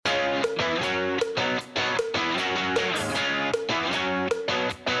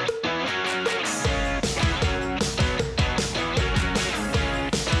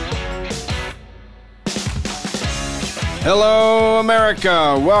Hello,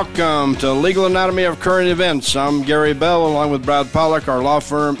 America. Welcome to Legal Anatomy of Current Events. I'm Gary Bell, along with Brad Pollock. Our law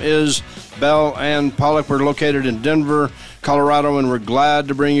firm is Bell and Pollock. We're located in Denver, Colorado, and we're glad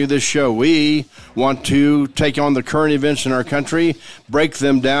to bring you this show. We want to take on the current events in our country, break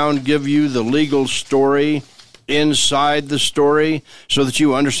them down, give you the legal story inside the story so that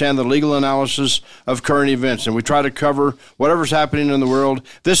you understand the legal analysis of current events. And we try to cover whatever's happening in the world.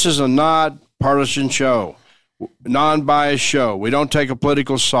 This is a non-partisan show. Non-biased show. We don't take a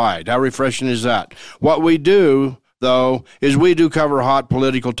political side. How refreshing is that? What we do, though, is we do cover hot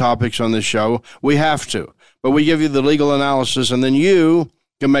political topics on this show. We have to. But we give you the legal analysis, and then you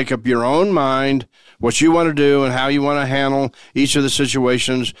can make up your own mind what you want to do and how you want to handle each of the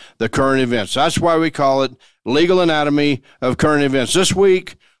situations, the current events. That's why we call it Legal Anatomy of Current Events. This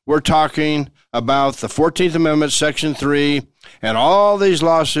week, we're talking about the 14th Amendment, Section 3, and all these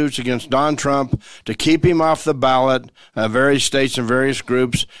lawsuits against Donald Trump to keep him off the ballot. Various states and various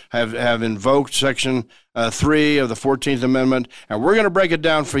groups have invoked Section 3 of the 14th Amendment, and we're going to break it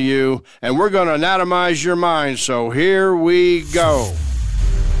down for you, and we're going to anatomize your mind. So here we go.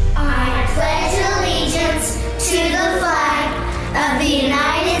 I pledge allegiance to the flag of the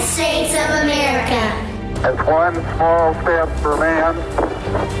United States of America. It's one small step for man,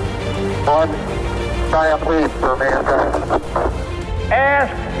 one giant leap for mankind.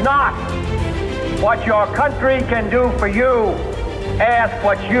 Ask not what your country can do for you. Ask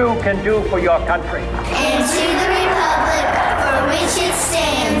what you can do for your country. And to the republic for which it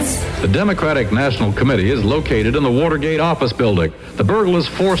stands. The Democratic National Committee is located in the Watergate office building. The burglars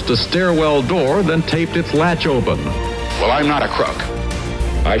forced a stairwell door, then taped its latch open. Well, I'm not a crook.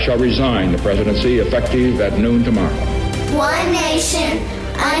 I shall resign the presidency effective at noon tomorrow. One nation,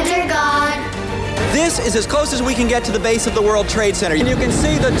 under God. This is as close as we can get to the base of the World Trade Center. And you can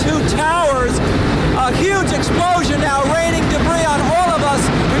see the two towers, a huge explosion now raining debris on all of us.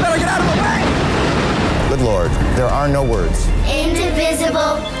 We better get out of the way. Good Lord, there are no words.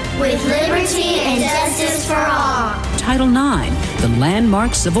 Indivisible, with liberty and justice for all. Title IX, the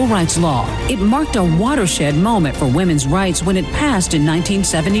landmark civil rights law. It marked a watershed moment for women's rights when it passed in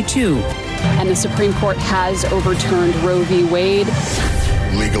 1972. And the Supreme Court has overturned Roe v. Wade.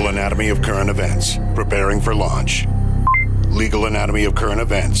 Legal Anatomy of Current Events, preparing for launch. Legal Anatomy of Current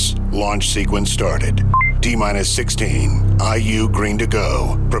Events, launch sequence started. T-minus 16, IU green to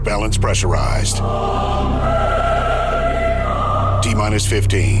go, propellants pressurized. T-minus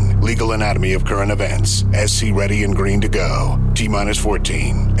 15, Legal Anatomy of Current Events, SC ready and green to go. T-minus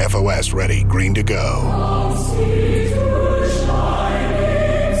 14, FOS ready, green to go.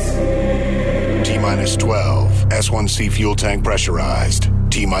 T-minus 12, S1C fuel tank pressurized.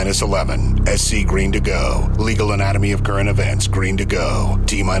 T-minus 11, SC green to go. Legal Anatomy of Current Events, green to go.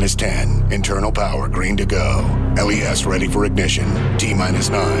 T-minus 10, internal power green to go. LES ready for ignition. T-minus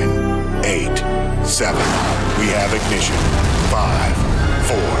 9, 8, 7, we have ignition. 5,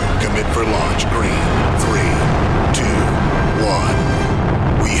 4, commit for launch, green. 3, 2,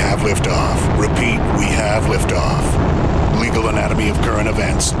 1. We have liftoff. Repeat, we have liftoff. Legal Anatomy of Current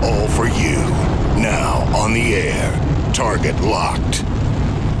Events, all for you. Now, on the air. Target locked.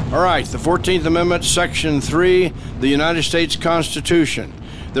 All right, the 14th Amendment, Section 3, the United States Constitution.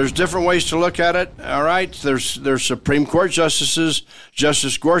 There's different ways to look at it, all right? There's Supreme Court justices,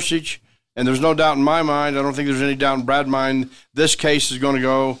 Justice Gorsuch, and there's no doubt in my mind, I don't think there's any doubt in Brad's mind, this case is going to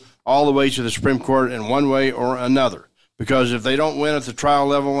go all the way to the Supreme Court in one way or another. Because if they don't win at the trial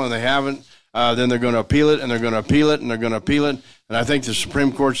level, and they haven't, then they're going to appeal it, and they're going to appeal it, and they're going to appeal it. And I think the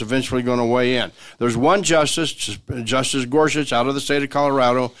Supreme Court's eventually going to weigh in. There's one justice, Justice Gorsuch, out of the state of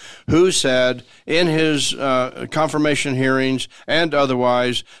Colorado, who said in his confirmation hearings and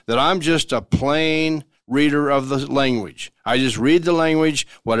otherwise that I'm just a plain reader of the language. I just read the language.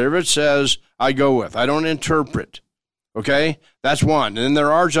 Whatever it says, I go with. I don't interpret. Okay? That's one. And then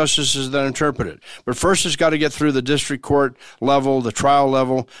there are justices that interpret it. But first it's got to get through the district court level, the trial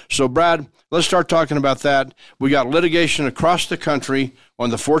level. So, Brad, let's start talking about that. We got litigation across the country on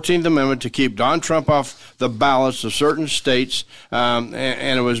the 14th Amendment to keep Donald Trump off the ballots of certain states, and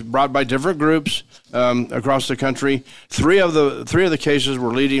it was brought by different groups across the country. Three of the cases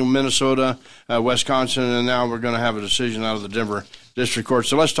were leading Minnesota, Wisconsin, and now we're going to have a decision out of the Denver District Court.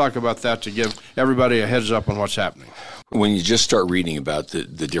 So let's talk about that to give everybody a heads up on what's happening. When you just start reading about the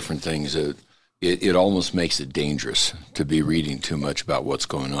different things, it almost makes it dangerous to be reading too much about what's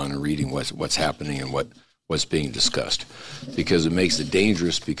going on and reading what's happening and what's being discussed, because it makes it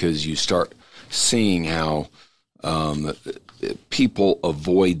dangerous because you start seeing how people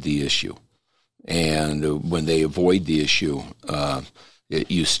avoid the issue. And when they avoid the issue,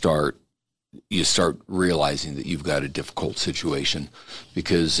 you start you start realizing that you've got a difficult situation,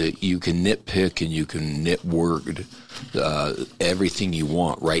 because you can nitpick and you can nitword everything you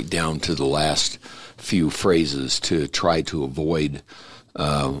want right down to the last few phrases to try to avoid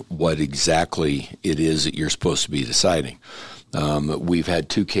what exactly it is that you're supposed to be deciding. We've had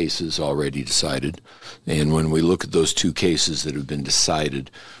 2 cases already decided, and when we look at those 2 cases that have been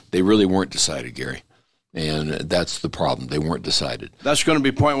decided, they really weren't decided, Gary. And that's the problem. They weren't decided. That's going to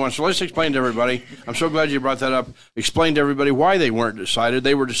be point 1. So let's explain to everybody. I'm so glad you brought that up. Explain to everybody why they weren't decided.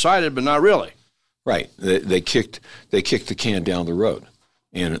 They were decided, but not really. Right. They kicked the can down the road.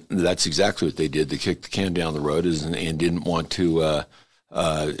 And that's exactly what they did. They kicked the can down the road and didn't want to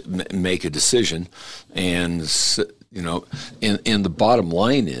make a decision. And and the bottom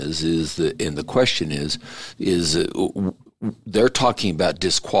line is that, and the question is they're talking about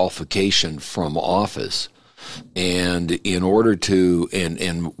disqualification from office, and in order to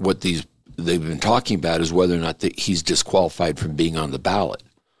and what they've been talking about is whether or not he's disqualified from being on the ballot.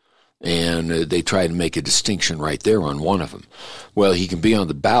 And they try to make a distinction right there on one of them. Well, he can be on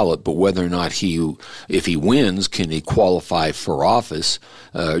the ballot, but whether or not if he wins, can he qualify for office?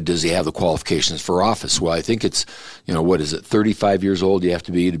 Does he have the qualifications for office? Well, I think it's, 35 years old you have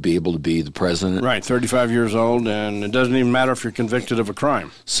to be able to be the president? Right, 35 years old, and it doesn't even matter if you're convicted of a crime.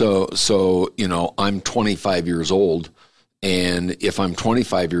 So I'm 25 years old. And if I'm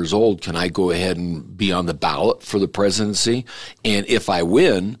 25 years old, can I go ahead and be on the ballot for the presidency? And if I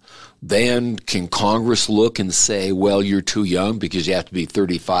win, then can Congress look and say, well, you're too young because you have to be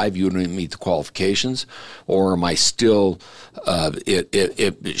 35, you don't meet the qualifications? Or am I still,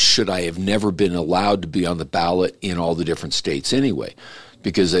 should I have never been allowed to be on the ballot in all the different states anyway?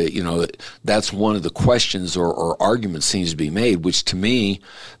 Because, that's one of the questions or arguments seems to be made, which to me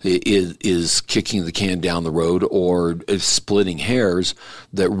is kicking the can down the road or splitting hairs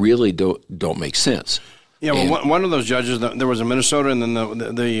that really don't make sense. Yeah, well, one of those judges, there was a Minnesota and then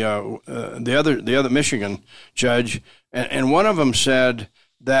the other Michigan judge, and one of them said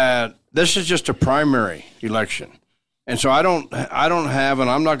that this is just a primary election. And so I don't have,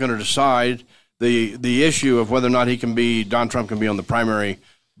 and I'm not going to decide the issue of whether or not Don Trump can be on the primary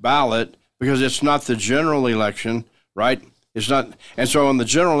ballot, because it's not the general election, right? It's not, and so on the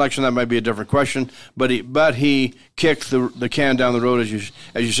general election that might be a different question. But he kicked the can down the road, as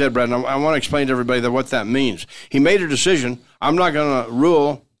you said, Brad. And I want to explain to everybody what that means. He made a decision. I'm not going to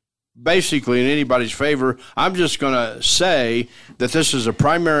rule basically in anybody's favor. I'm just going to say that this is a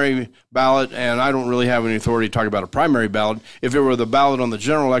primary ballot, and I don't really have any authority to talk about a primary ballot. If it were the ballot on the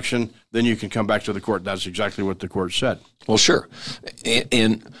general election, then you can come back to the court. That's exactly what the court said. Well, sure.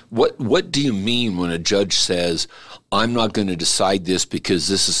 And what do you mean when a judge says, I'm not going to decide this because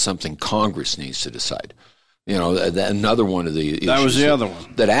this is something Congress needs to decide? Another one of the issues. That was the other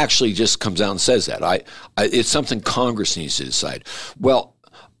one. That actually just comes out and says that. It's something Congress needs to decide. Well,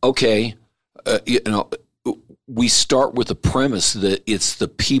 okay, we start with the premise that it's the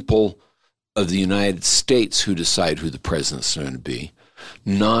people of the United States who decide who the president's going to be,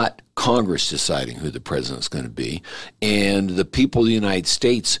 not Congress deciding who the president's going to be. And the people of the United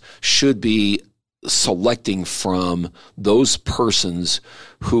States should be selecting from those persons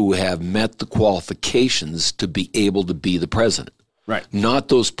who have met the qualifications to be able to be the president. Right. Not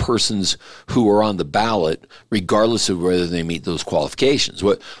those persons who are on the ballot, regardless of whether they meet those qualifications.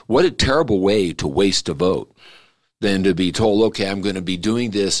 What a terrible way to waste a vote than to be told, okay, I'm going to be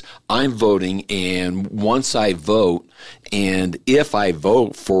doing this, I'm voting, and once I vote, and if I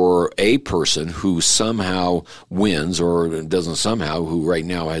vote for a person who somehow wins, or doesn't somehow, who right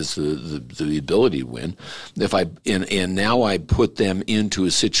now has the ability to win, and now I put them into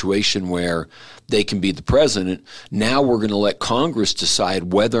a situation where they can be the president, now we're going to let Congress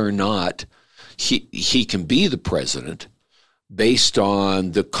decide whether or not he can be the president, based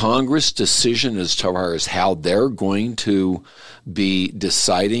on the Congress decision as far as how they're going to be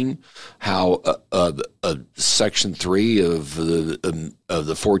deciding how Section 3 of the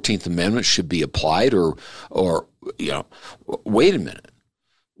 14th Amendment should be applied, or wait a minute,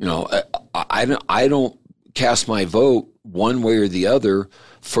 I don't cast my vote one way or the other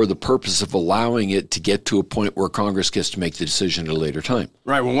for the purpose of allowing it to get to a point where Congress gets to make the decision at a later time.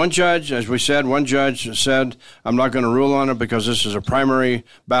 Right. Well, one judge said, I'm not going to rule on it because this is a primary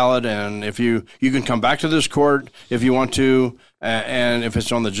ballot, and if you can come back to this court if you want to, and if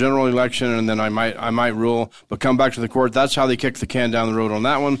it's on the general election, and then I might rule, but come back to the court. That's how they kicked the can down the road on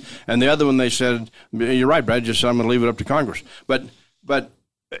that one. And the other one, they said, you're right, Brad, just said, I'm going to leave it up to Congress. But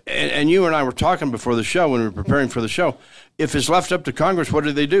you and I were talking before the show when we were preparing for the show. If it's left up to Congress, what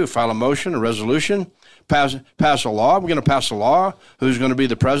do? File a motion, a resolution, pass a law. We're going to pass a law. Who's going to be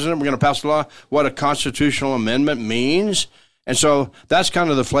the president? We're going to pass a law. What a constitutional amendment means. And so that's kind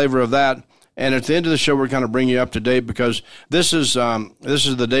of the flavor of that. And at the end of the show, we're kind of bringing you up to date because this is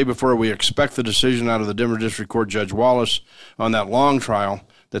the day before we expect the decision out of the Denver District Court Judge Wallace on that long trial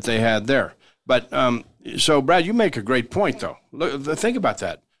that they had there. But so, Brad, you make a great point, though. Look, think about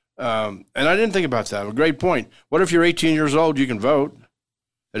that. And I didn't think about that. A great point. What if you're 18 years old? You can vote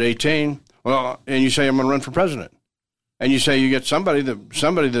at 18. Well, and you say, I'm going to run for president. And you say you get somebody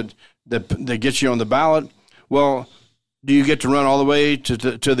that gets you on the ballot. Well, do you get to run all the way to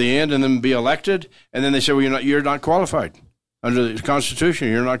the end and then be elected? And then they say, well, you're not qualified. Under the Constitution,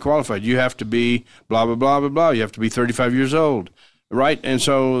 you're not qualified. You have to be blah, blah, blah, blah, blah. You have to be 35 years old, right? And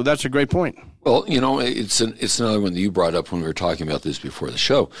so that's a great point. Well, it's another one that you brought up when we were talking about this before the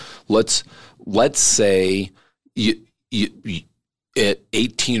show. Let's say you at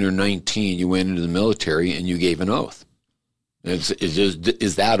 18 or 19, you went into the military and you gave an oath.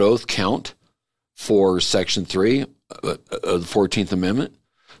 Is that oath count for Section 3 of the 14th Amendment?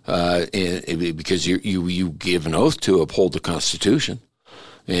 Because you give an oath to uphold the Constitution.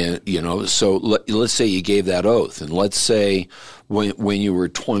 And, so let's say you gave that oath, and let's say when you were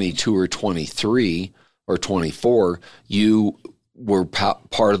 22 or 23 or 24, you were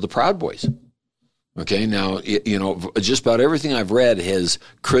part of the Proud Boys. Okay, now, just about everything I've read has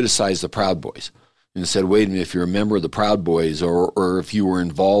criticized the Proud Boys and said, wait a minute, if you're a member of the Proud Boys or if you were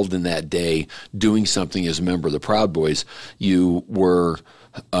involved in that day doing something as a member of the Proud Boys, you were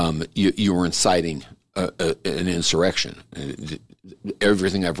inciting an insurrection.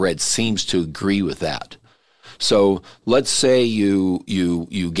 Everything I've read seems to agree with that. So let's say you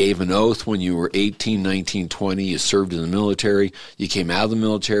gave an oath when you were 18, 19, 20, you served in the military, you came out of the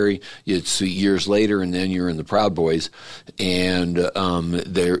military, it's years later, and then you're in the Proud Boys, and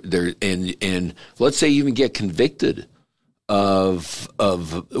and let's say you even get convicted of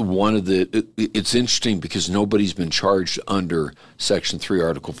one of the. It's interesting because nobody's been charged under Section 3,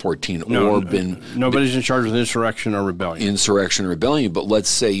 Article 14, nobody's in charge of insurrection or rebellion. Insurrection or rebellion, but let's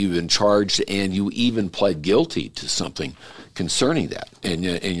say you've been charged and you even pled guilty to something concerning that, and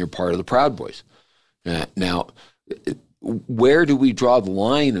you're part of the Proud Boys. Now, where do we draw the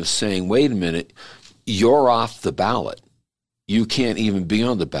line of saying, wait a minute, you're off the ballot? You can't even be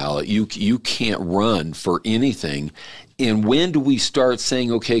on the ballot. You can't run for anything. And when do we start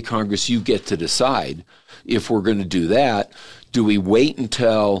saying, okay, Congress, you get to decide if we're going to do that? Do we wait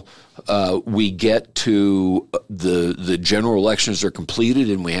until we get to the general elections are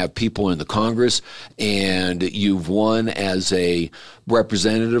completed and we have people in the Congress and you've won as a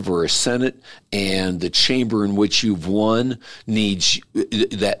representative or a Senate, and the chamber in which you've won needs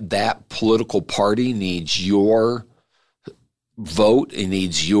that political party needs your vote, it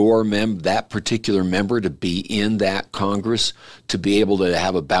needs your that particular member to be in that Congress to be able to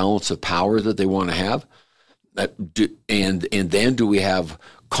have a balance of power that they want to have? And then do we have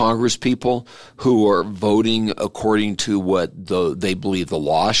Congress people who are voting according to what they believe the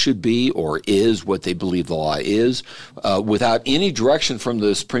law should be or is what they believe the law is, without any direction from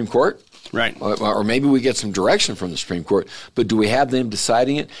the Supreme Court? Right. Or maybe we get some direction from the Supreme Court, but do we have them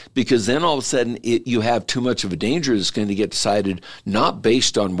deciding it? Because then all of a sudden you have too much of a danger that's going to get decided not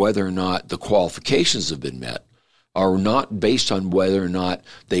based on whether or not the qualifications have been met, or not based on whether or not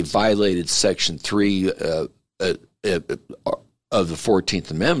they violated Section 3 of the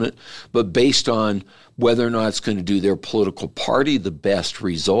 14th Amendment, but based on whether or not it's going to do their political party the best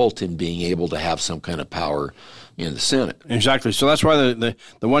result in being able to have some kind of power in the Senate. Exactly. So that's why the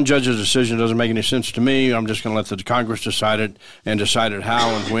one judge's decision doesn't make any sense to me. I'm just going to let the Congress decide it and decide it how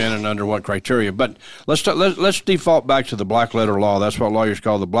and when and under what criteria. But let's default back to the black letter law. That's what lawyers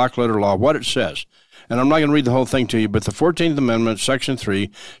call the black letter law, what it says. And I'm not going to read the whole thing to you, but the 14th Amendment, Section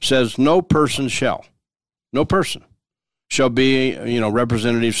 3, says no person shall be,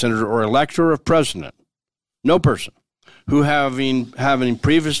 representative, senator, or elector of president. No person who having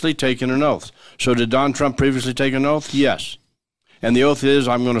previously taken an oath. So did Don Trump previously take an oath? Yes. And the oath is,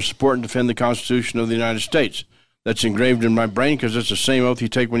 I'm going to support and defend the Constitution of the United States. That's engraved in my brain because it's the same oath you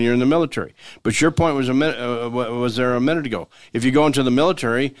take when you're in the military. But your point was there a minute ago. If you go into the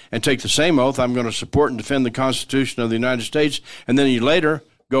military and take the same oath, I'm going to support and defend the Constitution of the United States, and then you later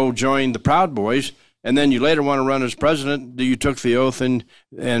go join the Proud Boys, and then you later want to run as president, you took the oath and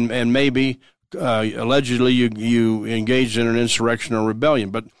maybe allegedly you engaged in an insurrection or rebellion.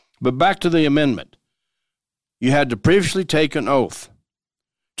 But back to the amendment. You had to previously take an oath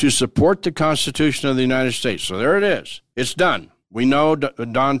to support the Constitution of the United States. So there it is. It's done. We know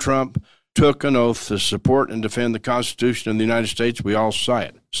Don Trump took an oath to support and defend the Constitution of the United States. We all saw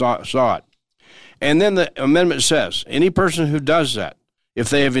it. And then the amendment says, any person who does that, if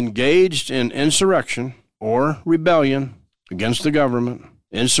they have engaged in insurrection or rebellion against the government,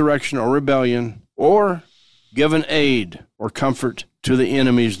 insurrection or rebellion, or given aid or comfort to the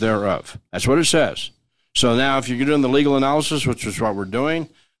enemies thereof. That's what it says. So now if you're doing the legal analysis, which is what we're doing,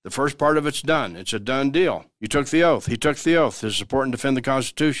 the first part of it's done. It's a done deal. You took the oath. He took the oath to support and defend the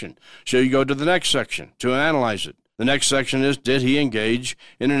Constitution. So you go to the next section to analyze it. The next section is, did he engage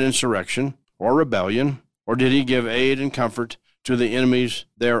in an insurrection or rebellion, or did he give aid and comfort to the enemies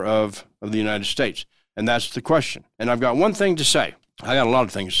thereof of the United States? And that's the question. And I've got one thing to say. I got a lot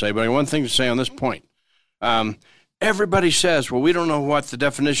of things to say, but I got one thing to say on this point. Everybody says, well, we don't know what the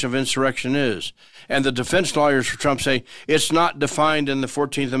definition of insurrection is. And the defense lawyers for Trump say, it's not defined in the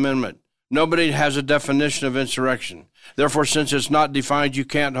 14th Amendment. Nobody has a definition of insurrection. Therefore, since it's not defined, you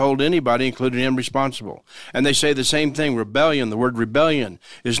can't hold anybody, including him, responsible. And they say the same thing, rebellion. The word rebellion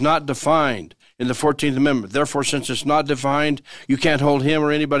is not defined in the 14th Amendment. Therefore, since it's not defined, you can't hold him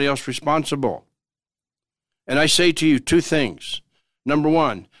or anybody else responsible. And I say to you two things. Number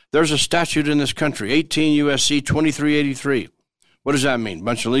one, there's a statute in this country, 18 U.S.C. 2383. What does that mean?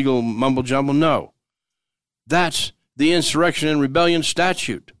 Bunch of legal mumble-jumble? No. That's the insurrection and rebellion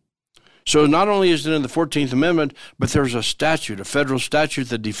statute. So not only is it in the 14th Amendment, but there's a statute, a federal statute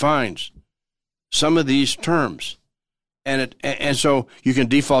that defines some of these terms. And so you can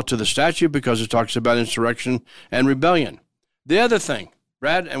default to the statute because it talks about insurrection and rebellion. The other thing,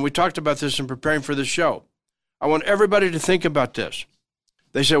 Brad, and we talked about this in preparing for this show, I want everybody to think about this.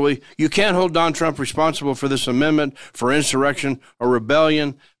 They say, well, you can't hold Don Trump responsible for this amendment for insurrection or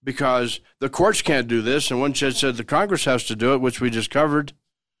rebellion because the courts can't do this, and one judge said the Congress has to do it, which we just covered.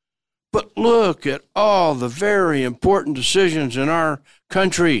 But look at all the very important decisions in our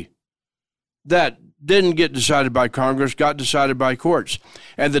country that didn't get decided by Congress, got decided by courts.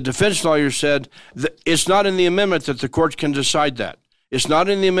 And the defense lawyer said that it's not in the amendment that the courts can decide that. It's not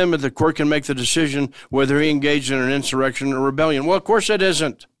in the amendment the court can make the decision whether he engaged in an insurrection or rebellion. Well, of course it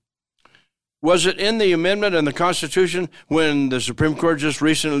isn't. Was it in the amendment and the Constitution when the Supreme Court just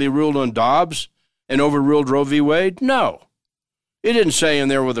recently ruled on Dobbs and overruled Roe v. Wade? No. It didn't say in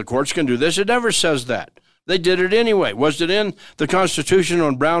there, well, the courts can do this. It never says that. They did it anyway. Was it in the Constitution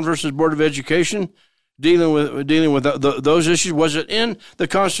on Brown versus Board of Education dealing with those issues? Was it in the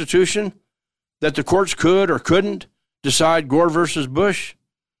Constitution that the courts could or couldn't decide Gore versus Bush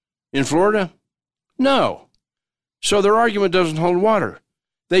in Florida? No. So their argument doesn't hold water.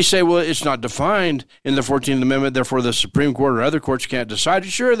 They say, well, it's not defined in the 14th Amendment, therefore the Supreme Court or other courts can't decide it.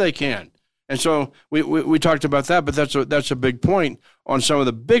 Sure, they can. And so we talked about that, but that's a big point on some of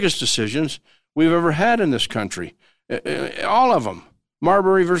the biggest decisions we've ever had in this country. All of them.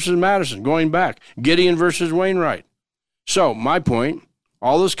 Marbury versus Madison, going back. Gideon versus Wainwright. So my point,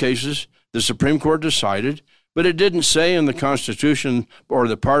 all those cases, the Supreme Court decided, but it didn't say in the Constitution or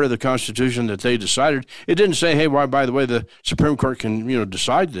the part of the Constitution that they decided, it didn't say, hey, why, by the way, the Supreme Court can,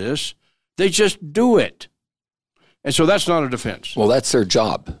 decide this. They just do it. And so that's not a defense. Well, that's their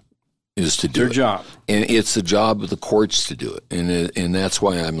job, is to do their it. job. And it's the job of the courts to do it. And that's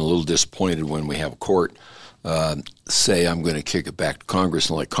why I'm a little disappointed when we have a court say I'm going to kick it back to Congress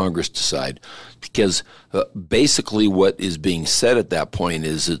and let Congress decide, because basically what is being said at that point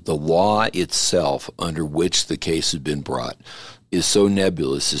is that the law itself under which the case has been brought is so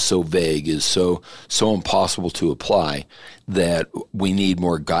nebulous, is so vague, is so impossible to apply that we need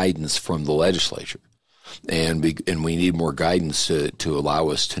more guidance from the legislature. And we need more guidance to allow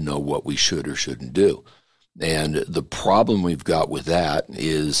us to know what we should or shouldn't do. And the problem we've got with that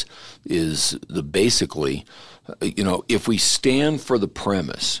is basically, if we stand for the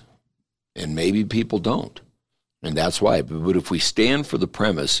premise, and maybe people don't, and that's why, but if we stand for the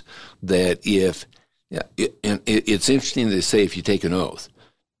premise that it's interesting to say if you take an oath,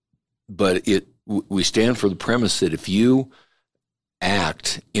 but we stand for the premise that if you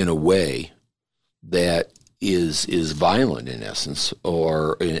act in a way that is violent in essence,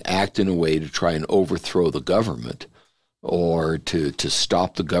 or act in a way to try and overthrow the government, or to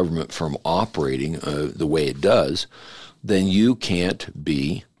stop the government from operating the way it does, then you can't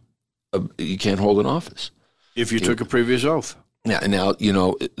hold an office. If you took a previous oath. Now,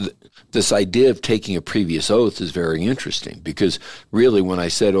 this idea of taking a previous oath is very interesting, because really when I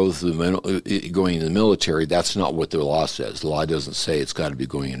said oath going into the military, that's not what the law says. The law doesn't say it's got to be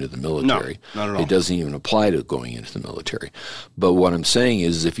going into the military. No, not at all. It doesn't even apply to going into the military. But what I'm saying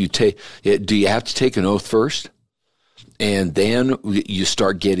is, if you do you have to take an oath first? And then you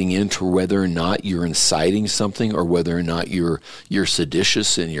start getting into whether or not you're inciting something, or whether or not you're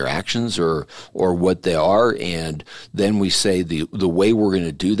seditious in your actions, or what they are. And then we say the way we're going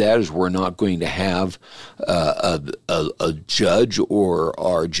to do that is we're not going to have a judge or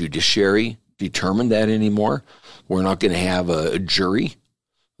our judiciary determine that anymore. We're not going to have a jury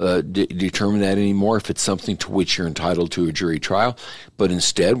determine that anymore if it's something to which you're entitled to a jury trial. But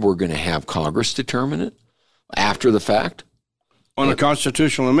instead, we're going to have Congress determine it after the fact. On a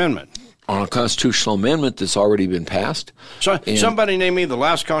constitutional amendment. On a constitutional amendment that's already been passed. So somebody name me the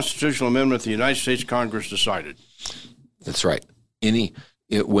last constitutional amendment the United States Congress decided. That's right.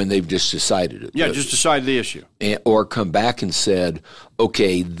 When they've just decided it. Yeah, just decide the issue. Or come back and said,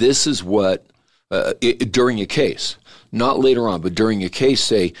 okay, this is what, during a case, not later on, but during a case,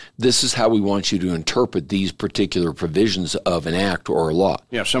 say, this is how we want you to interpret these particular provisions of an act or a law.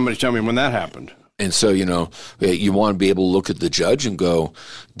 Yeah, somebody tell me when that happened. And so, you want to be able to look at the judge and go,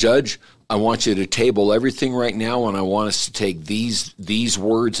 Judge, I want you to table everything right now, and I want us to take these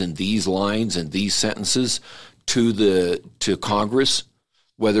words and these lines and these sentences to Congress,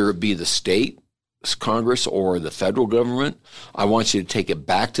 whether it be the state Congress or the federal government. I want you to take it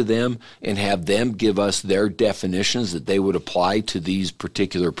back to them and have them give us their definitions that they would apply to these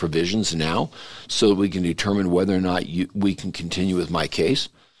particular provisions now, so that we can determine whether or not we can continue with my case.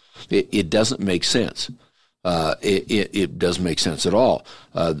 It doesn't make sense. It doesn't make sense at all.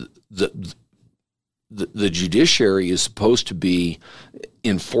 The judiciary is supposed to be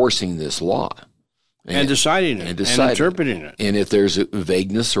enforcing this law. And deciding it, and interpreting it. And if there's a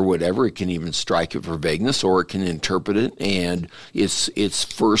vagueness or whatever, it can even strike it for vagueness, or it can interpret it. And its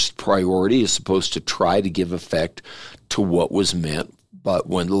first priority is supposed to try to give effect to what was meant, but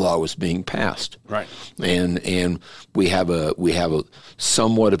when the law was being passed. Right. And we have a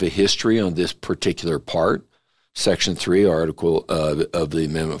somewhat of a history on this particular part, Section 3, Article of the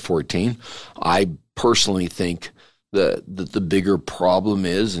Amendment 14. I personally think that the bigger problem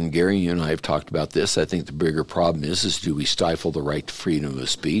is, and Gary, you and I have talked about this, I think the bigger problem is do we stifle the right to freedom of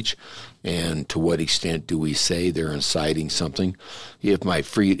speech? And to what extent do we say they're inciting something? If my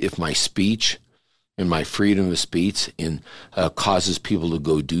speech and my freedom of speech causes people to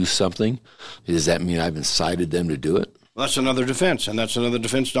go do something, does that mean I've incited them to do it? Well, that's another defense, and that's another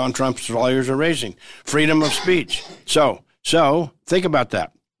defense Don Trump's lawyers are raising. Freedom of speech. So think about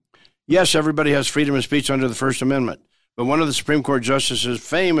that. Yes, everybody has freedom of speech under the First Amendment, but one of the Supreme Court justices,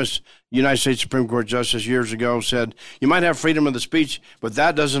 famous United States Supreme Court justice years ago, said, you might have freedom of the speech, but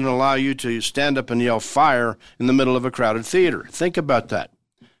that doesn't allow you to stand up and yell fire in the middle of a crowded theater. Think about that.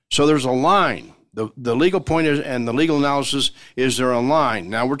 So there's a line. The legal point is, and the legal analysis, is there a line?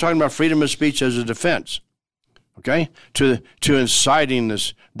 Now, we're talking about freedom of speech as a defense, okay, to inciting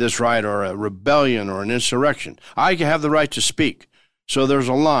this right, or a rebellion or an insurrection. I have the right to speak, so there's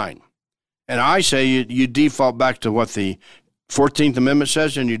a line. And I say you default back to what the 14th Amendment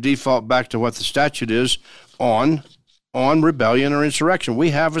says, and you default back to what the statute is on rebellion or insurrection. We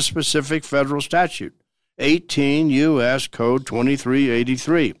have a specific federal statute, 18 U.S. Code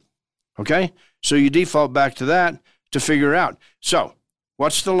 2383. Okay? So you default back to that to figure out. So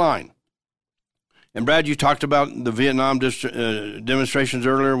what's the line? And Brad, you talked about the Vietnam demonstrations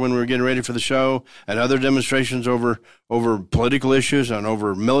earlier when we were getting ready for the show, and other demonstrations over political issues and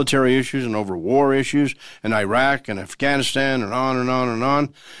over military issues and over war issues, and Iraq and Afghanistan, and on and on and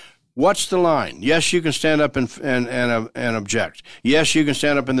on. What's the line? Yes, you can stand up and object. Yes, you can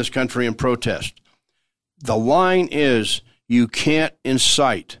stand up in this country and protest. The line is you can't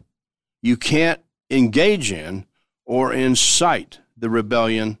incite. You can't engage in or incite the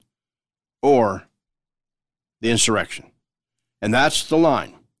rebellion or the insurrection. And that's the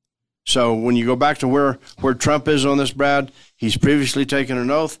line. So when you go back to where Trump is on this, Brad, he's previously taken an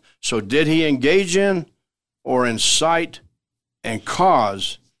oath. So did he engage in or incite and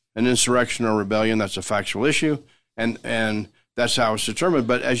cause an insurrection or rebellion? That's a factual issue, and that's how it's determined.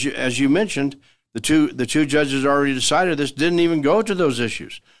 But as you mentioned, the two judges already decided this, didn't even go to those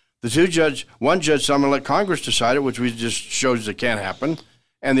issues. One judge said, I'm going to let Congress decide it, which we just shows it can't happen.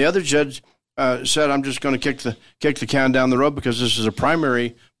 And the other judge said, I'm just going to kick the can down the road because this is a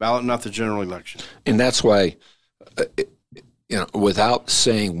primary ballot, not the general election. And that's why, without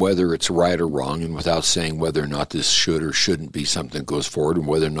saying whether it's right or wrong, and without saying whether or not this should or shouldn't be something that goes forward, and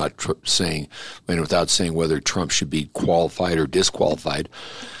whether or not without saying whether Trump should be qualified or disqualified,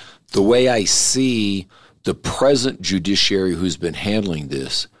 the way I see the present judiciary who's been handling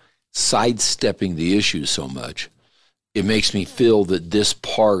this sidestepping the issue so much, it makes me feel that this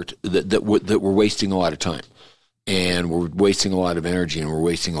part that we're wasting a lot of time, and we're wasting a lot of energy, and we're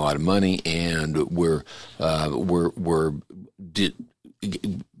wasting a lot of money, and we're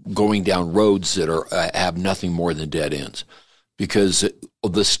going down roads that are have nothing more than dead ends. Because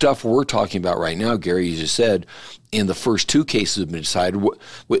the stuff we're talking about right now, Gary, as you said, in the first two cases have been decided,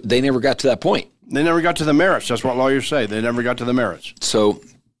 they never got to that point. They never got to the merits. That's what lawyers say. They never got to the merits. So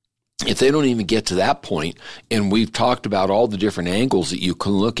if they don't even get to that point, and we've talked about all the different angles that you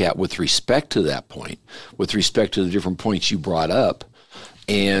can look at with respect to that point, with respect to the different points you brought up,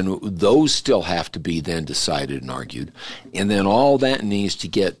 and those still have to be then decided and argued. And then all that needs to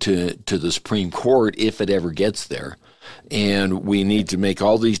get to the Supreme Court if it ever gets there. And we need to make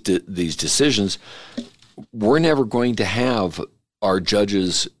all these decisions. We're never going to have our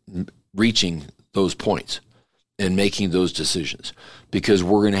judges reaching those points and making those decisions because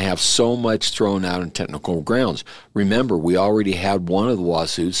we're going to have so much thrown out on technical grounds. Remember, we already had one of the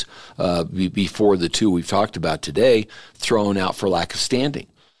lawsuits before the two we've talked about today thrown out for lack of standing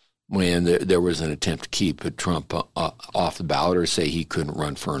when there was an attempt to keep Trump off the ballot or say he couldn't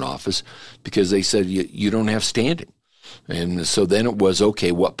run for an office because they said you don't have standing. And so then it was,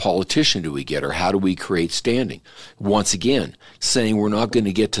 okay, what politician do we get or how do we create standing? Once again, saying we're not going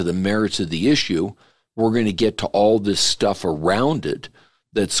to get to the merits of the issue, we're going to get to all this stuff around it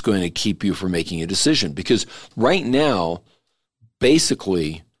that's going to keep you from making a decision. Because right now,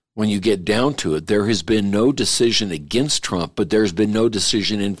 basically, when you get down to it, there has been no decision against Trump, but there's been no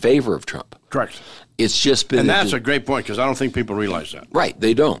decision in favor of Trump. Correct. It's just been... And that's a great point because I don't think people realize that. Right,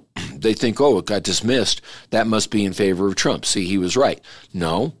 they don't. They think, oh, it got dismissed. That must be in favor of Trump. See, he was right.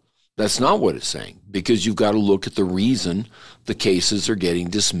 No, that's not what it's saying because you've got to look at the reason the cases are getting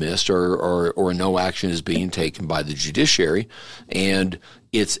dismissed or no action is being taken by the judiciary. And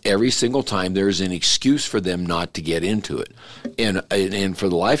it's every single time there's an excuse for them not to get into it. And for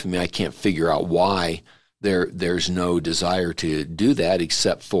the life of me, I can't figure out why there's no desire to do that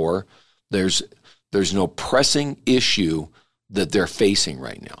except for there's no pressing issue that they're facing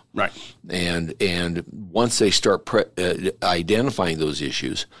right now. Right. And once they start identifying those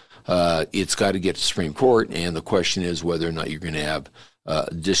issues, it's got to get to the Supreme Court, and the question is whether or not you're going to have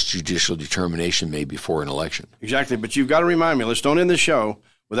this judicial determination made before an election. Exactly, but you've got to remind me, let's don't end the show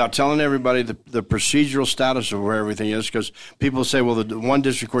without telling everybody the procedural status of where everything is, because people say, well, the one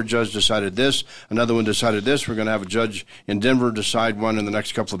district court judge decided this, another one decided this, we're going to have a judge in Denver decide one in the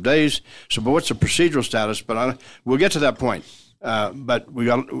next couple of days. So, but what's the procedural status? But we'll get to that point. But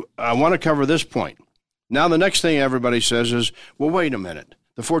I want to cover this point. Now, the next thing everybody says is, well, wait a minute.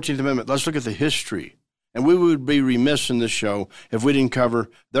 The 14th Amendment, let's look at the history. And we would be remiss in this show if we didn't cover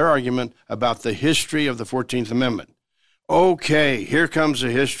their argument about the history of the 14th Amendment. Okay, here comes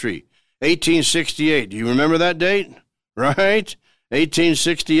the history. 1868, do you remember that date? Right?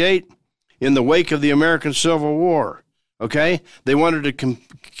 1868, in the wake of the American Civil War. Okay? They wanted to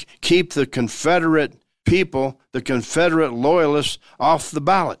keep the Confederate people, the Confederate loyalists, off the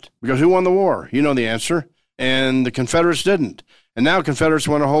ballot. Because who won the war? You know the answer. And the Confederates didn't. And now Confederates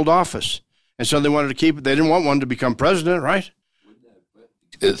want to hold office. And so they wanted to keep it. They didn't want one to become president, right?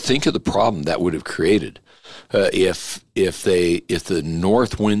 Think of the problem that would have created. If the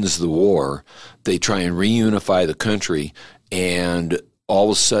North wins the war, they try and reunify the country, and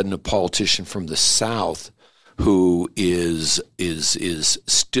all of a sudden a politician from the South who is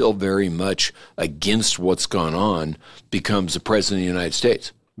still very much against what's gone on becomes the president of the United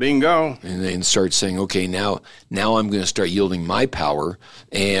States. Bingo. And then start saying, okay, now I'm going to start yielding my power,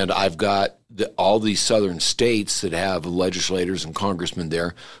 and I've got all these southern states that have legislators and congressmen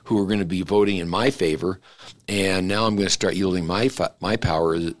there who are going to be voting in my favor, and now I'm going to start yielding my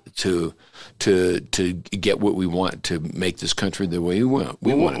power to get what we want to make this country the way we want.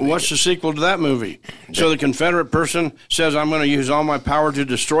 What's the sequel to that movie? So the Confederate person says, I'm going to use all my power to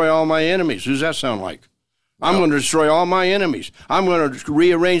destroy all my enemies. Who's that sound like? I'm going to destroy all my enemies. I'm going to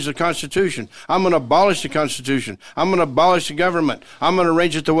rearrange the Constitution. I'm going to abolish the Constitution. I'm going to abolish the government. I'm going to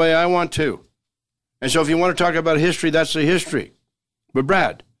arrange it the way I want to. And so if you want to talk about history, that's the history. But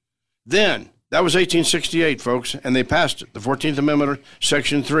Brad, then, that was 1868, folks, and they passed it, the 14th Amendment,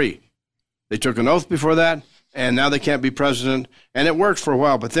 Section 3. They took an oath before that, and now they can't be president, and it worked for a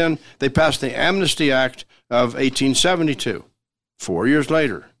while. But then they passed the Amnesty Act of 1872, 4 years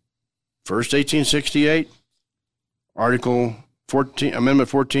later. First, 1868. Article 14, Amendment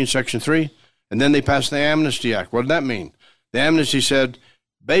 14, Section 3, and then they passed the Amnesty Act. What did that mean? The amnesty said,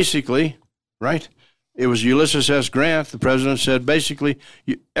 basically, right, it was Ulysses S. Grant, the president said, basically,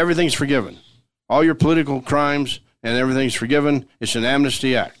 everything's forgiven. All your political crimes and everything's forgiven. It's an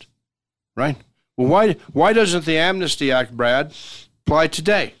Amnesty Act, right? Well, why doesn't the Amnesty Act, Brad, apply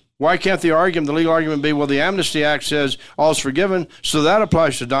today? Why can't the legal argument be, well, the Amnesty Act says all's forgiven, so that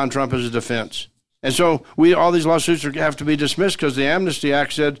applies to Don Trump as a defense. And so all these lawsuits have to be dismissed because the Amnesty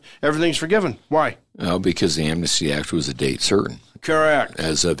Act said everything's forgiven. Why? Well, because the Amnesty Act was a date certain. Correct.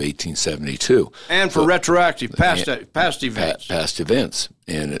 As of 1872. And for retroactive, past events. Past events.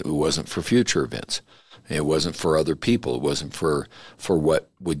 And it wasn't for future events. It wasn't for other people. It wasn't for what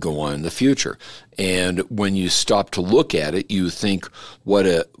would go on in the future. And when you stop to look at it, you think,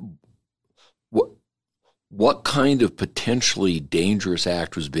 what kind of potentially dangerous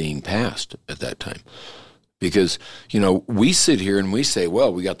act was being passed at that time? Because, we sit here and we say,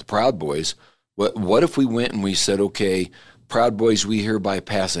 well, we got the Proud Boys. What if we went and we said, okay, Proud Boys, we hereby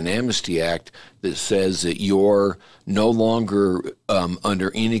pass an Amnesty Act that says that you're no longer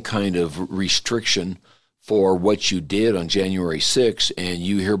under any kind of restriction for what you did on January 6th, and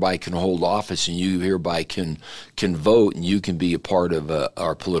you hereby can hold office, and you hereby can vote, and you can be a part of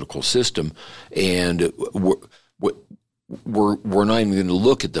our political system, and we're not even going to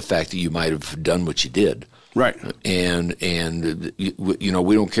look at the fact that you might have done what you did. Right. And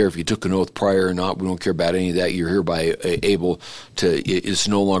we don't care if you took an oath prior or not. We don't care about any of that. You're hereby able to. It's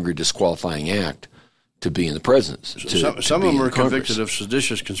no longer a disqualifying act to be in the presence. Some of them are convicted of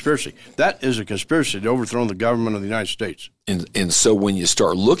seditious conspiracy. That is a conspiracy to overthrow the government of the United States. And so when you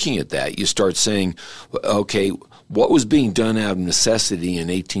start looking at that, you start saying, okay, what was being done out of necessity in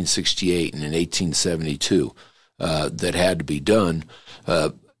 1868 and in 1872 that had to be done,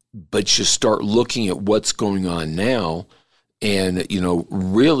 but you start looking at what's going on now, and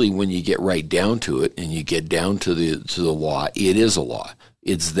really when you get right down to it and you get down to the law, it is a law.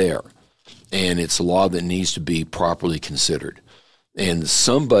 It's there. And it's a law that needs to be properly considered. And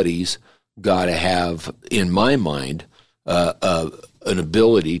somebody's got to have, in my mind, an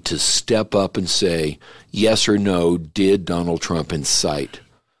ability to step up and say, yes or no, did Donald Trump incite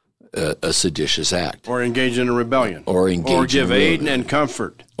a seditious act? Or engage in a rebellion? Or give aid and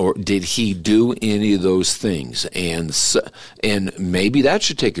comfort? Or did he do any of those things? And maybe that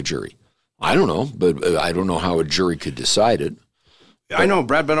should take a jury. I don't know, but I don't know how a jury could decide it. I know,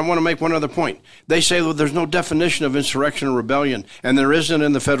 Brad, but I want to make one other point. They say that there's no definition of insurrection or rebellion, and there isn't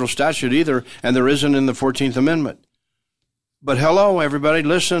in the federal statute either, and there isn't in the 14th Amendment. But hello, everybody,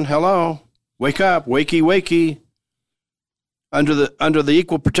 listen, hello. Wake up, wakey, wakey. Under the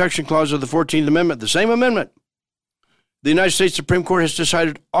Equal Protection Clause of the 14th Amendment, the same amendment, the United States Supreme Court has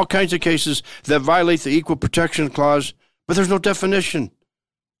decided all kinds of cases that violate the Equal Protection Clause, but there's no definition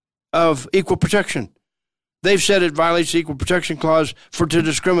of equal protection. They've said it violates the Equal Protection Clause to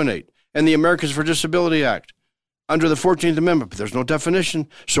discriminate, and the Americans with Disabilities Act under the 14th Amendment, but there's no definition.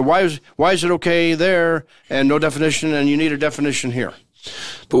 So why is it okay there and no definition, and you need a definition here?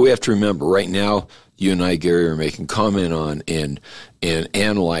 But we have to remember, right now, you and I, Gary, are making comment on and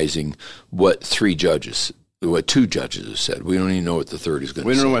analyzing what two judges have said. We don't even know what the third is going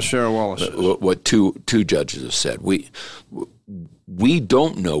to say. We don't know what Sarah Wallace says. What two judges have said. We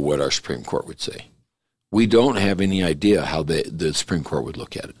don't know what our Supreme Court would say. We don't have any idea how the Supreme Court would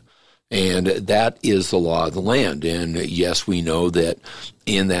look at it. And that is the law of the land. And yes, we know that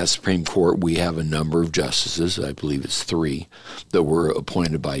in that Supreme Court we have a number of justices, I believe it's 3, that were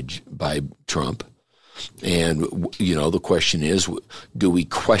appointed by Trump. And, the question is, do we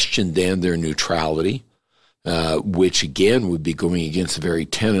question then their neutrality, which again would be going against the very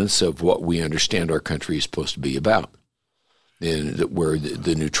tenets of what we understand our country is supposed to be about, and where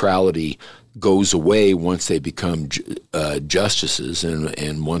the neutrality goes away once they become justices,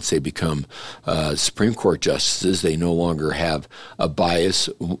 and once they become Supreme Court justices, they no longer have a bias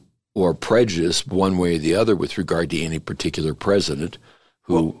or prejudice one way or the other with regard to any particular president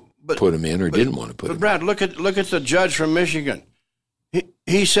who put him in or didn't want to put him in. Brad, look at the judge from Michigan.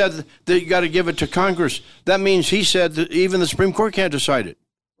 He said that you got to give it to Congress. That means he said that even the Supreme Court can't decide it.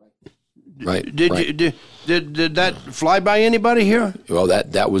 Right. Did that fly by anybody here? Well,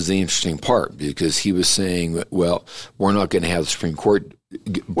 that was the interesting part, because he was saying, well, we're not going to have the Supreme Court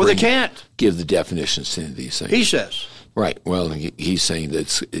they can't give the definitions to these things. He says. Right. Well, he's saying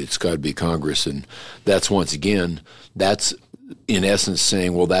that it's got to be Congress, and that's, once again, that's in essence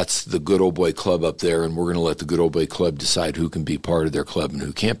saying, well, that's the good old boy club up there, and we're going to let the good old boy club decide who can be part of their club and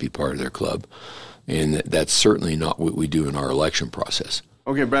who can't be part of their club. And that's certainly not what we do in our election process.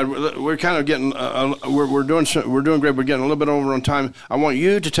 Okay, Brad, we're kind of getting we're doing great. We're getting a little bit over on time. I want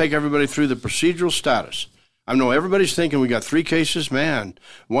you to take everybody through the procedural status. I know everybody's thinking we got 3 cases, man.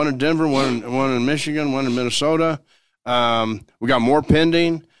 One in Denver, one in Michigan, one in Minnesota. We got more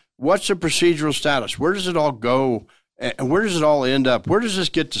pending. What's the procedural status? Where does it all go? And where does it all end up? Where does this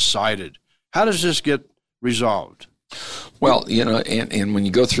get decided? How does this get resolved? Well, and when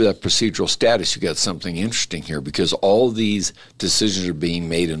you go through that procedural status, you got something interesting here, because all these decisions are being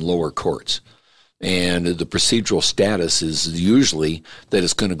made in lower courts. And the procedural status is usually that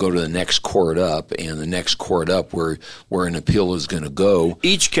it's going to go to the next court up, and the next court up where an appeal is going to go.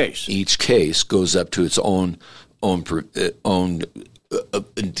 Each case goes up to its own court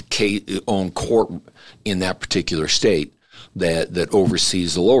in that particular state that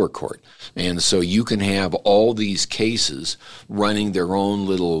oversees the lower court. And so you can have all these cases running their own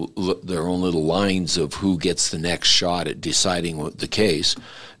little lines of who gets the next shot at deciding the case,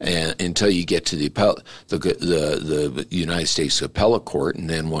 and until you get to the United States Appellate Court. And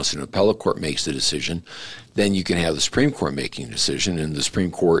then once an appellate court makes the decision, then you can have the Supreme Court making a decision, and the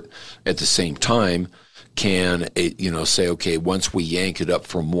Supreme Court at the same time can say, okay, once we yank it up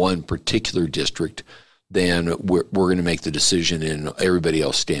from one particular district, then we're going to make the decision and everybody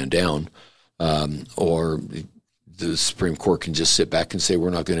else stand down, or the Supreme Court can just sit back and say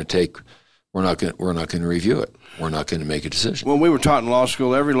we're not going to review it. We're not going to make a decision. When we were taught in law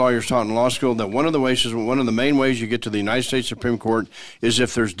school, every lawyer's taught in law school that one of the main ways you get to the United States Supreme Court is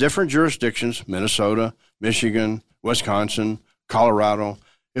if there's different jurisdictions, Minnesota, Michigan, Wisconsin, Colorado,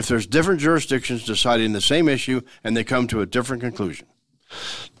 if there's different jurisdictions deciding the same issue and they come to a different conclusion.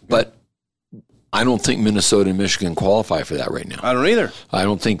 But I don't think Minnesota and Michigan qualify for that right now. I don't either. I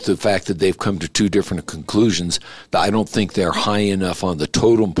don't think the fact that they've come to two different conclusions, I don't think they're high enough on the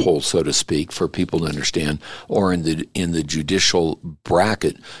totem pole, so to speak, for people to understand, or in the judicial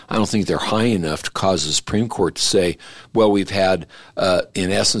bracket. I don't think they're high enough to cause the Supreme Court to say, well, we've had,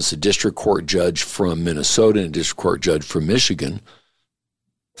 in essence, a district court judge from Minnesota and a district court judge from Michigan,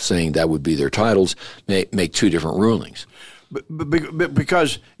 saying that would be their titles, make two different rulings.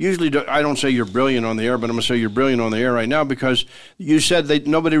 Because usually I don't say you're brilliant on the air, but I'm going to say you're brilliant on the air right now, because you said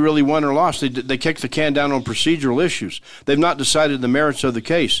nobody really won or lost. They kicked the can down on procedural issues. They've not decided the merits of the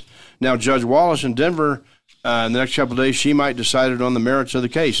case. Now, Judge Wallace in Denver, in the next couple of days, she might decide it on the merits of the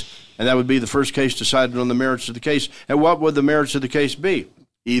case, and that would be the first case decided on the merits of the case. And what would the merits of the case be?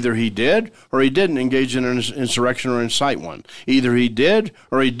 Either he did or he didn't engage in an insurrection or incite one. Either he did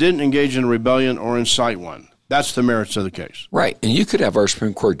or he didn't engage in a rebellion or incite one. That's the merits of the case. Right. And you could have our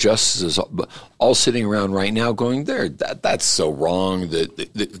Supreme Court justices all sitting around right now going, that's so wrong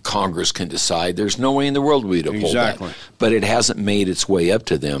that Congress can decide. There's no way in the world we'd uphold that. But it hasn't made its way up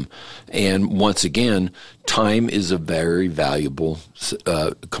to them. And once again, time is a very valuable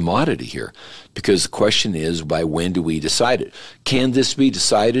commodity here, because the question is, by when do we decide it? Can this be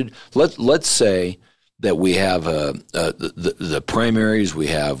decided? Let's say that we have the primaries, we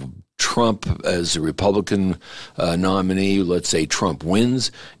have Trump as a Republican nominee. Let's say Trump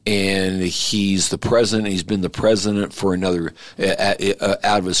wins, and he's the president. He's been the president for another, out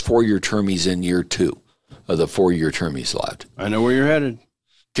of his 4-year term, he's in year 2 of the 4-year term he's allowed. I know where you're headed.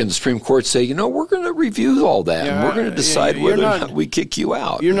 Can the Supreme Court say, we're going to review all that, and we're going to decide whether or not we kick you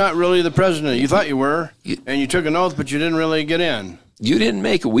out? You're not really the president. You thought you were, and you took an oath, but you didn't really get in. You didn't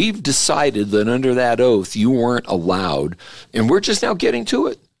make it. We've decided that under that oath, you weren't allowed, and we're just now getting to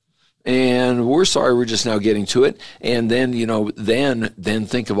it. And we're sorry, we're just now getting to it. And then, then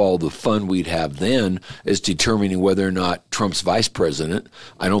think of all the fun we'd have then as determining whether or not Trump's vice president.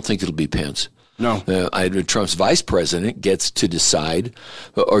 I don't think it'll be Pence. No. Trump's vice president gets to decide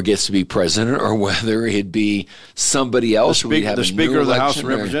or gets to be president, or whether it'd be somebody else. The Speaker of the House of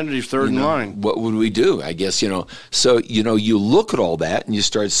Representatives, third in line. What would we do? I guess, So, you look at all that and you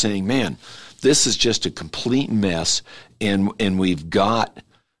start saying, man, this is just a complete mess, and we've got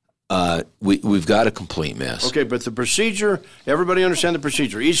we've got a complete mess. Okay, but the procedure, everybody understand the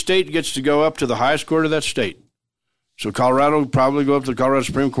procedure. Each state gets to go up to the highest court of that state. So Colorado would probably go up to the Colorado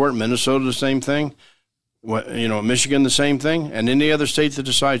Supreme Court, Minnesota the same thing, Michigan the same thing, and any other state that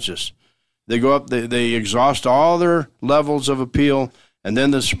decides this. They go up, they exhaust all their levels of appeal, and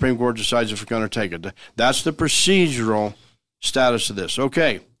then the Supreme Court decides if we're going to take it. That's the procedural status of this.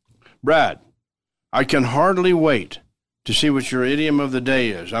 Okay, Brad, I can hardly wait to see what your idiom of the day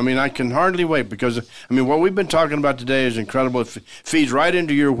is. I can hardly wait, because, what we've been talking about today is incredible. It feeds right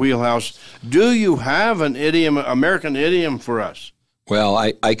into your wheelhouse. Do you have an idiom, American idiom for us? Well,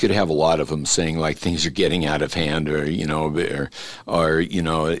 I could have a lot of them saying, like, things are getting out of hand, or we've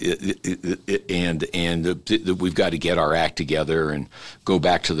got to get our act together and go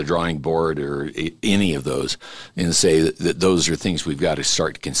back to the drawing board, or any of those, and say that those are things we've got to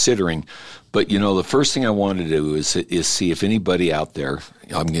start considering. But, the first thing I want to do is see if anybody out there,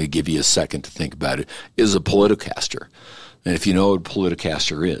 I'm going to give you a second to think about it, is a politicaster. And if you know what a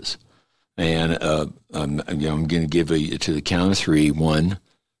politicaster is. And I'm going to give you to the count of 3, 1,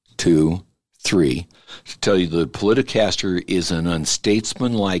 2, 3 to tell you the politicaster is an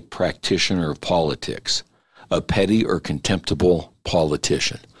unstatesmanlike practitioner of politics, a petty or contemptible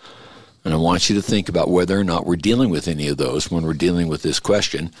politician. And I want you to think about whether or not we're dealing with any of those when we're dealing with this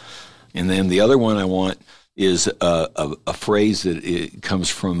question. And then the other one I want is a phrase that it comes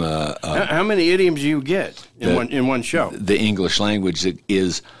from how many idioms do you get in one show? The English language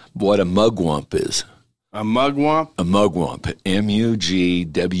is what a mugwump is. A mugwump? A mugwump. M-U-G-W-E-M-P.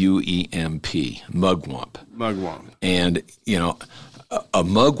 Mugwump. Mugwump. And, a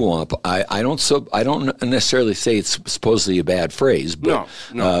mugwump, I don't necessarily say it's supposedly a bad phrase, but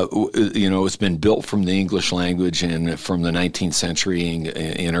no. It's been built from the English language and from the 19th century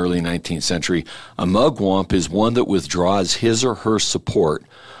in early 19th century. A mugwump is one that withdraws his or her support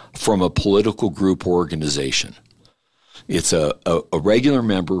from a political group or organization. It's a regular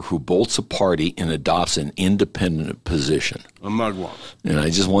member who bolts a party and adopts an independent position. A mugwump. And I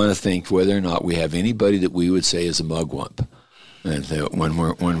just want to think whether or not we have anybody that we would say is a mugwump. And when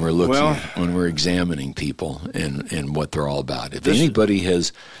we're looking, when we're examining people and what they're all about, if anybody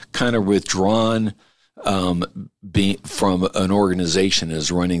has kind of withdrawn from an organization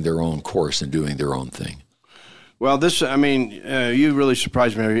as running their own course and doing their own thing. Well, you really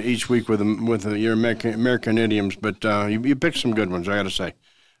surprise me each week with your American idioms, but you picked some good ones, I got to say.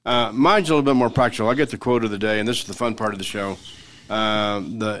 Mine's a little bit more practical. I get the quote of the day, and this is the fun part of the show.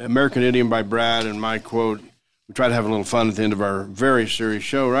 The American idiom by Brad, and my quote. We try to have a little fun at the end of our very serious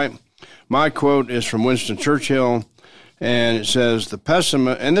show, right? My quote is from Winston Churchill, and it says, "The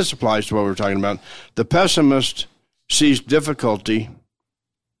pessimist," and this applies to what we were talking about, "the pessimist sees difficulty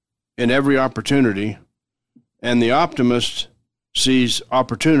in every opportunity, and the optimist sees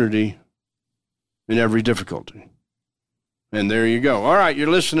opportunity in every difficulty." And there you go. All right, you're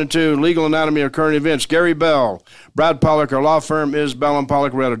listening to Legal Anatomy of Current Events. Gary Bell, Brad Pollock, our law firm is Bell &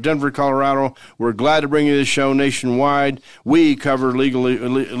 Pollock. We're out of Denver, Colorado. We're glad to bring you this show nationwide. We cover legal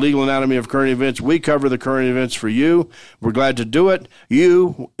anatomy of current events. We cover the current events for you. We're glad to do it.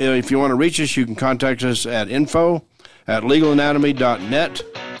 If you want to reach us, you can contact us at info@legalanatomy.net.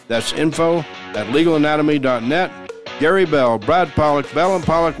 That's info@legalanatomy.net. Gary Bell, Brad Pollock, Bell &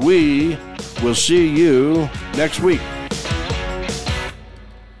 Pollock. We will see you next week.